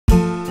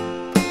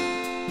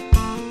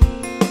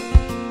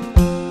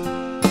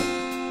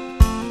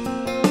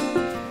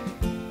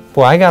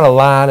Well, I got a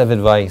lot of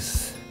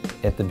advice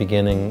at the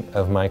beginning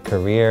of my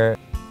career.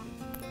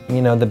 You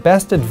know, the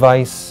best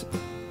advice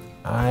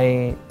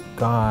I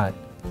got,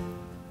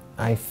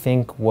 I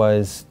think,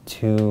 was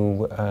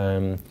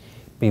to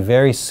be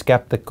very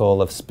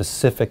skeptical of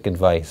specific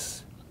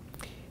advice.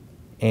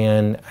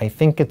 And I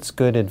think it's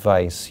good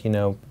advice. You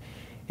know,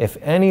 if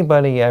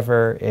anybody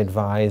ever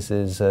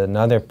advises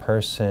another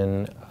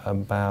person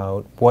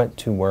about what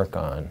to work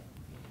on,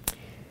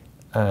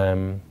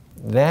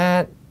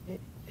 that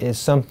is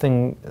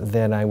something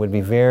that I would be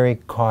very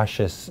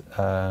cautious,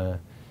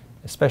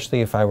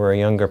 especially if I were a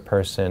younger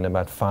person,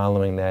 about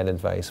following that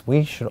advice.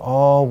 We should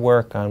all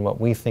work on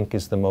what we think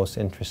is the most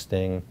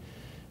interesting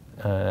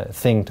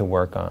thing to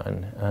work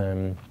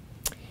on.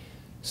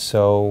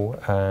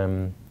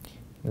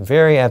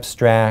 Very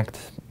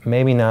abstract,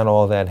 maybe not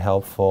all that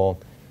helpful,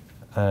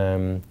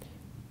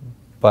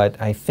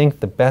 but I think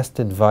the best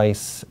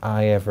advice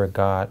I ever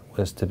got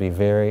was to be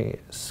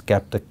very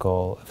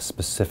skeptical of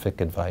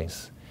specific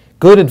advice.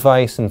 Good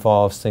advice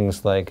involves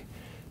things like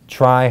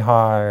try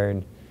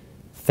hard,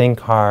 think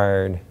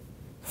hard,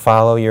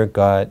 follow your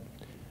gut,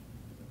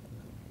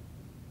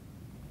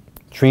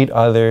 treat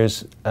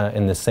others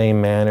in the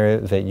same manner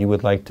that you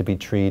would like to be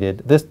treated.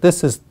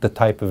 This is the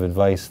type of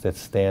advice that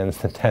stands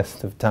the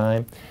test of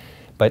time.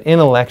 But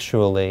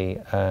intellectually,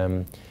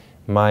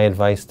 my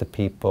advice to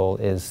people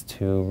is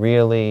to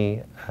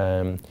really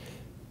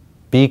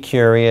be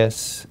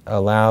curious,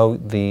 allow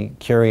the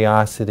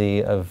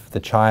curiosity of the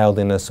child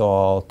in us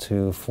all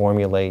to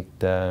formulate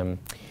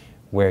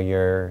where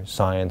your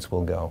science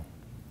will go.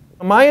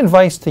 My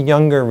advice to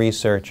younger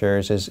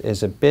researchers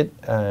is a bit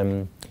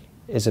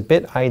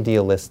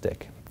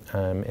idealistic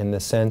in the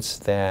sense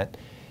that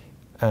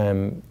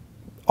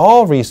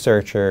all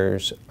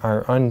researchers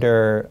are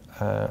under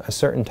a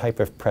certain type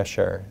of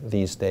pressure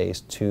these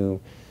days to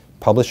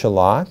publish a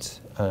lot,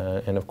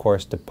 and of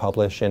course to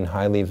publish in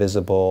highly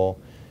visible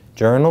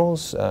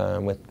journals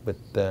with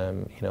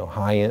you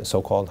know,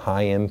 so-called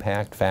high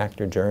impact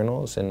factor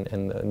journals,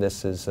 and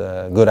this is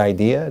a good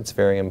idea. It's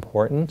very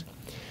important.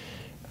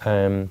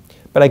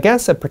 But I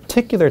guess a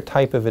particular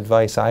type of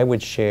advice I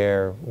would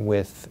share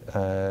with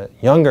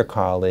younger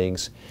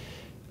colleagues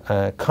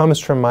comes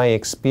from my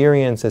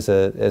experience as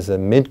a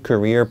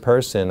mid-career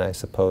person. I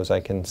suppose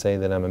I can say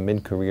that I'm a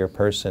mid-career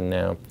person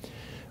now.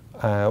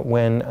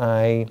 When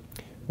I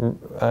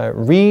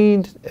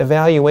read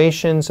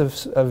evaluations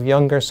of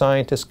younger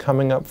scientists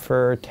coming up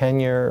for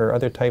tenure or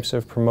other types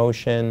of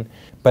promotion,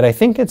 but I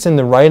think it's in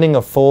the writing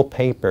of full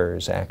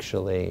papers,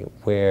 actually,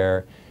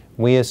 where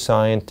we as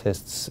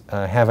scientists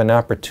have an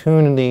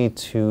opportunity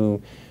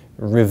to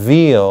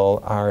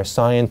reveal our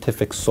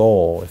scientific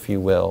soul, if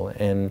you will.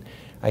 And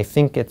I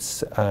think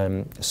it's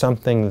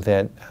something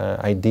that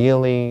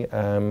ideally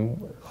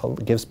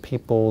gives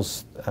people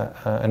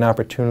an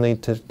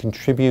opportunity to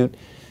contribute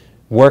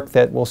work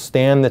that will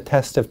stand the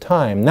test of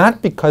time,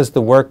 not because the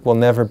work will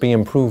never be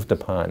improved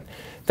upon.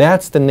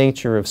 That's the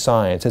nature of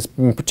science. It's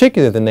in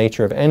particular the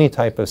nature of any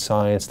type of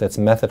science that's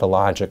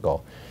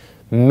methodological.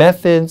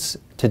 Methods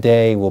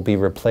today will be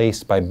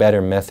replaced by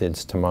better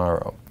methods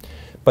tomorrow.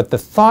 But the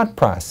thought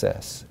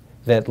process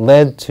that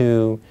led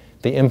to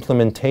the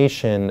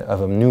implementation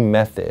of a new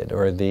method,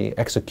 or the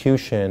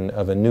execution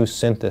of a new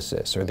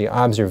synthesis, or the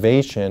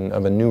observation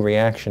of a new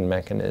reaction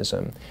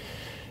mechanism,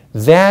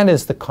 that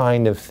is the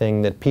kind of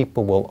thing that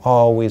people will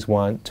always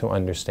want to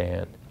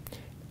understand.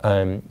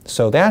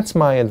 So that's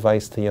my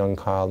advice to young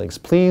colleagues.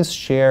 Please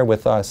share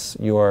with us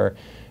where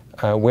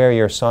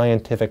your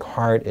scientific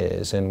heart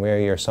is and where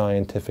your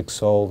scientific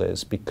soul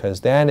is,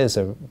 because that is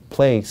a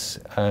place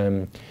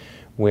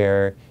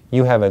where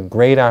you have a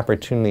great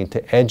opportunity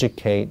to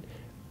educate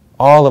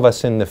all of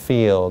us in the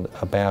field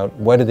about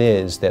what it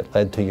is that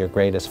led to your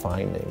greatest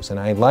findings. And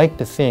I like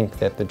to think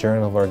that the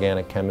Journal of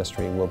Organic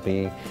Chemistry will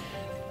be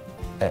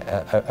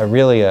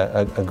really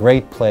a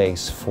great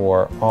place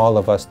for all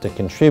of us to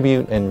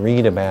contribute and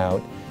read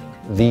about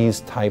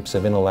these types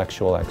of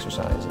intellectual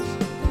exercises.